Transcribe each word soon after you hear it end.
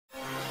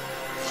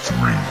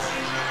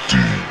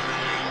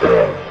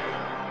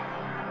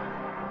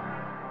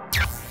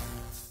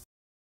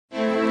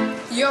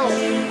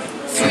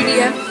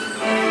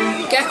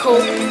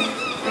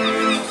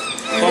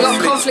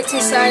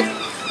inside.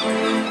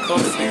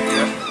 Konflict,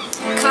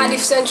 yeah.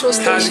 Cardiff Central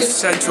Station. Cardiff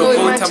Central, Oh,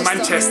 going to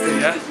Manchester,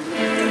 yeah.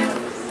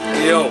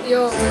 Yo.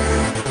 Yo.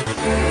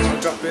 I'll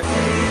drop it.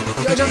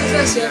 You wanna drop it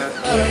first, yeah?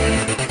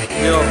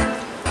 Yo.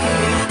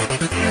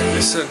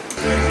 Listen.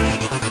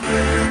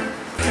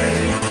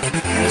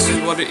 This is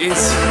what it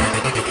is.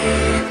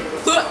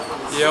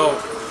 Yo.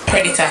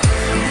 Predator.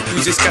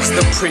 Who's this gassed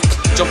up prick?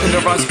 Jumping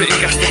around spitting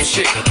gassed up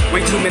shit.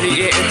 Way too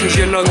many air enters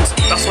your lungs.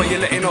 That's why you're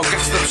letting out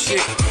gassed up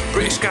shit.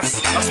 British gas,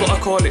 that's what I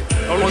call it.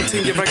 A long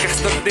thing if I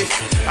gassed up dick.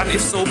 And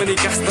if so many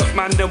gassed up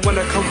man, then when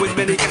I come with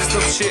many gassed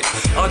up shit,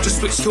 I'll just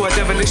switch to a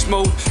devilish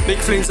mode. Make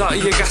flames out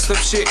of your gassed up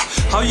shit.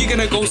 How you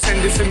gonna go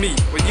send it for me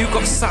when you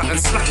got sat and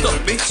slapped up,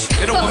 bitch?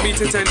 You don't want me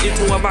to turn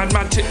into a man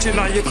chitchin'.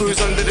 Now your crew's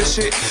under the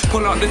shit.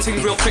 Pull out the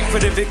thing real quick for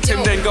the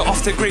victim, then go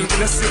off the grange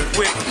in a sick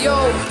whip. Yo,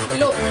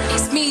 look,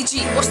 it's me,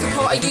 G. What's the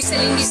part of you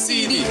selling your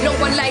CD? No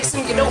one likes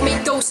him, you don't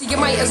make dough, so you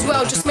might as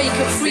well just make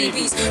him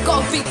freebies.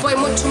 Got a big boy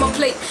munch on my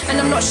plate, and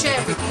I'm not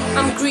sharing,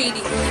 I'm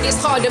greedy. It's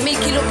hard to make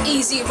it look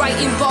easy.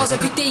 Writing bars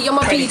every day on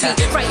my BD,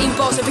 writing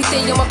bars every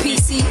day on my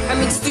PC. I'm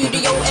in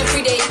studio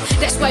every day,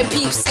 that's why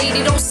peeps say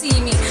they don't see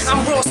me.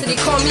 I'm raw, so they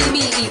call me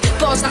meaty.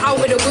 Bars are out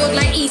with the world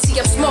like E.T.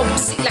 I'm small,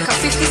 sick like a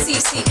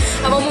 50cc.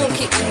 I'm a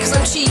monkey, cause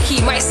I'm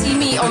cheeky. Might see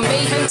me on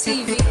Mayhem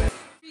TV.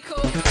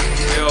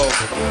 Yo,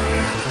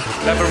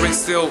 labyrinth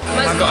still,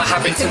 I got a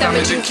habit to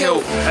damage and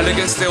kill.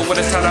 Elegant still with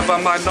a style of a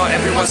mind, not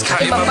everyone's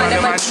counting my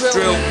man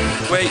drill.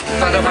 Wait,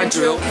 man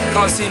drill,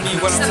 can't see me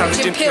when I'm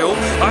savaging pill.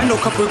 I know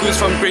couple goons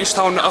from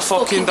Bridgetown that are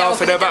fucking down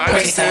for the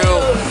battling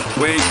still.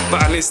 Wait,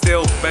 battling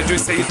still, bedroom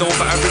say you don't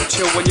batter and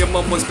chill. When your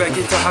mum was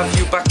begging to have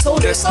you back,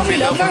 told her sorry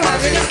love, I'm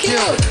having him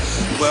killed.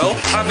 Well,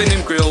 I've been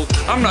him grilled.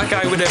 I'm not a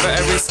guy with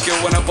every skill.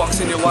 When I'm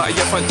boxing you out of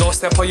your front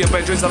doorstep or your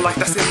bedrooms are like,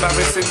 that's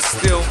embarrassing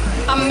still.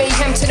 I'm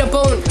mayhem to the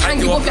bone,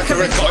 and you up like a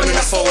red button on the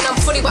phone. I'm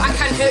funny but I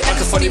can hurt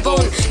like a funny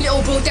bone.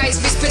 Little bro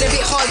dies, it's been a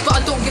bit hard, but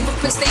I don't give up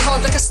and stay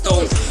hard like a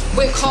stone.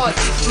 Work hard,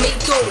 make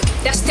dough,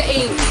 that's the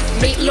aim.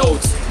 Make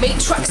loads,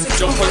 make tracks and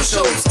jump on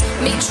shows.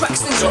 Make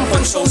tracks and jump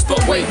on shows, but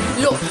wait,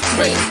 look,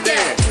 right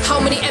there. How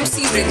many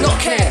MCs did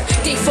not care?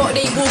 They thought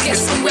they will get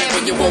somewhere,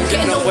 but you won't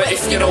get nowhere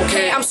if you don't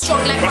care. I'm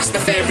strong like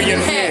Rastafarian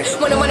hair.